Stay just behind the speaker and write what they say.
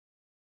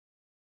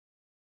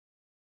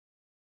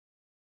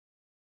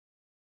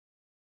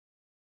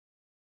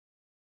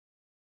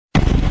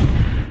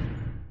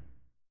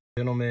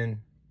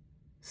Gentlemen,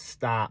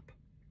 stop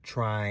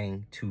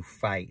trying to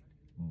fight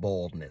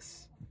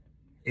baldness.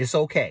 It's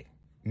okay.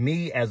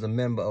 Me, as a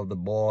member of the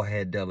bald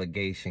head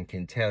delegation,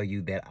 can tell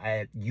you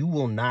that you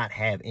will not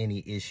have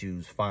any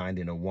issues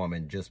finding a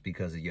woman just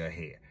because of your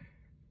hair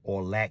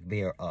or lack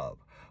thereof.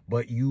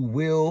 But you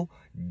will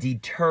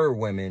deter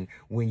women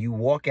when you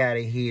walk out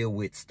of here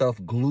with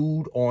stuff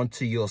glued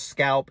onto your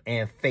scalp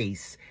and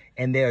face.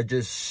 And there are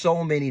just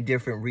so many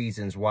different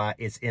reasons why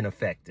it's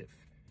ineffective.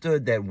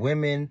 That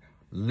women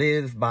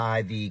live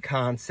by the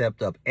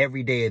concept of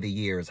every day of the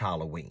year is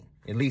Halloween.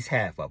 At least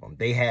half of them.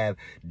 They have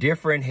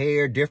different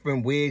hair,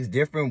 different wigs,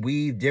 different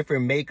weave,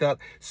 different makeup.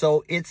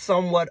 So it's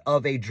somewhat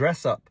of a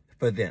dress up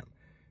for them.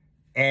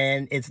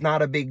 And it's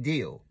not a big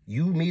deal.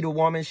 You meet a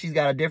woman, she's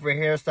got a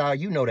different hairstyle.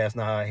 You know that's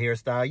not her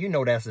hairstyle. You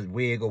know that's a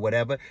wig or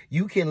whatever.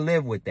 You can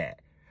live with that.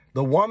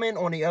 The woman,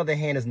 on the other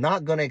hand, is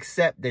not going to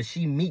accept that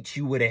she meets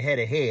you with a head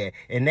of hair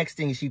and next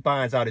thing she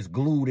finds out is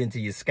glued into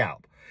your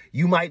scalp.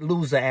 You might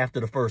lose her after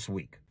the first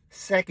week.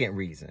 Second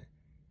reason,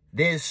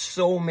 there's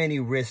so many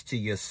risks to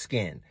your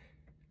skin.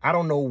 I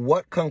don't know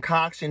what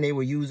concoction they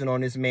were using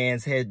on this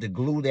man's head to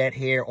glue that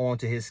hair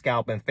onto his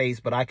scalp and face,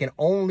 but I can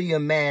only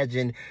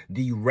imagine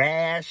the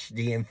rash,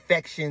 the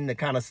infection, the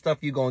kind of stuff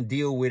you're going to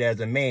deal with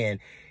as a man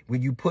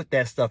when you put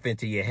that stuff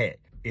into your head.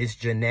 It's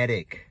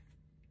genetic.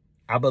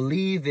 I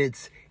believe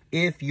it's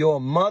if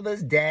your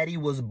mother's daddy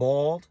was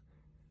bald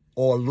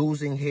or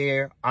losing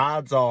hair,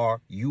 odds are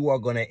you are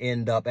going to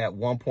end up at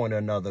one point or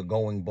another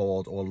going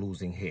bald or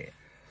losing hair.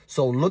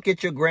 So look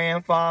at your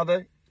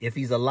grandfather, if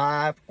he's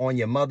alive, on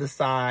your mother's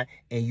side,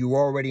 and you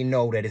already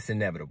know that it's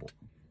inevitable.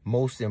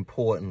 Most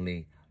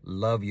importantly,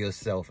 love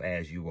yourself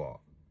as you are.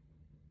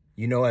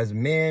 You know, as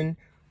men,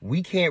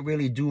 we can't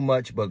really do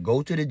much but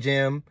go to the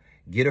gym,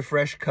 get a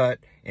fresh cut,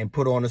 and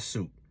put on a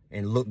suit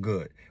and look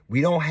good. We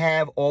don't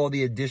have all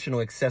the additional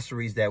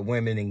accessories that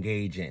women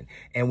engage in.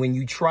 And when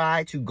you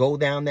try to go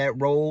down that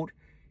road,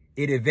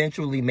 it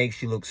eventually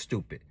makes you look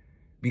stupid.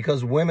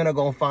 Because women are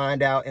going to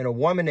find out, and a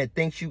woman that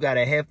thinks you got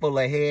a head full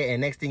of hair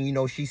and next thing you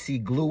know, she see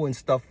glue and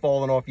stuff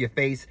falling off your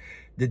face,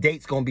 the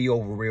date's going to be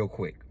over real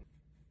quick.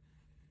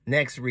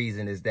 Next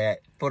reason is that,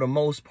 for the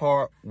most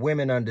part,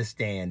 women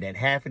understand that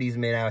half of these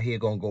men out here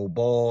going to go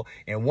bald.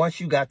 And once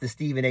you got the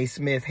Stephen A.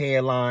 Smith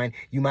hairline,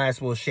 you might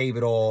as well shave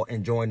it all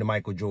and join the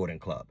Michael Jordan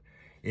Club.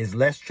 It's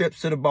less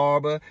trips to the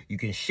barber. You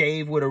can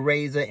shave with a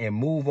razor and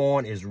move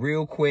on. It's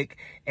real quick.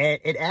 And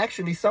it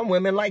actually, some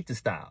women like the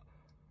style.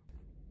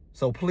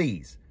 So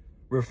please,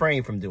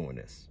 refrain from doing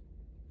this.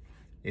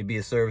 It'd be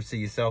a service to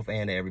yourself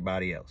and to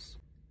everybody else.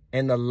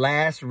 And the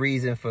last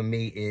reason for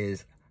me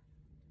is,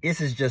 this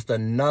is just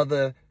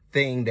another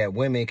thing that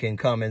women can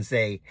come and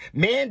say,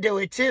 men do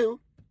it too.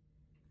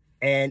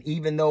 And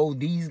even though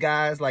these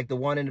guys, like the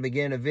one in the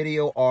beginning of the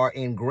video, are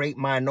in great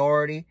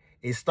minority,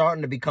 it's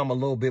starting to become a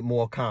little bit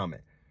more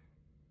common.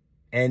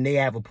 And they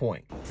have a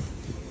point.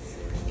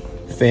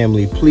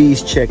 Family,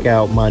 please check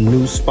out my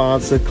new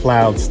sponsor,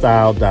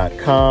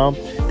 cloudstyle.com.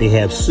 They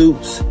have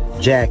suits,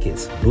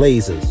 jackets,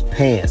 blazers,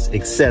 pants,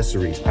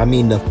 accessories. I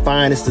mean, the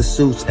finest of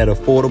suits at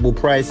affordable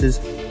prices.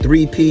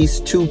 3-piece,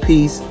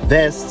 2-piece,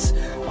 vests,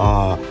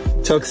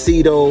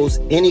 tuxedos,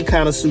 any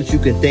kind of suit you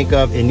can think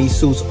of. And these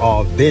suits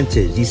are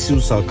vintage. These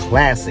suits are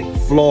classic,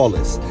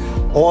 flawless.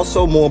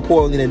 Also, more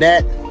importantly than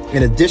that,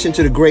 in addition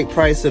to the great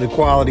price of the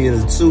quality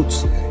of the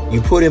suits,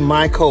 you put in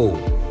my code,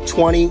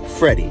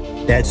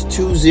 20FREDDY. That's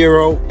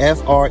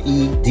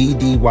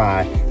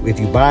 20FREDDY. If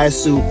you buy a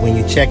suit, when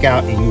you check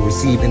out, and you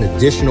receive an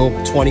additional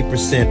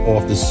 20%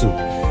 off the suit.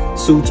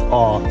 Suits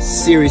are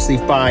seriously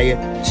fire.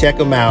 Check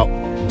them out.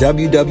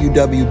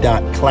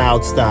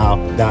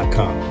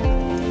 www.cloudstyle.com.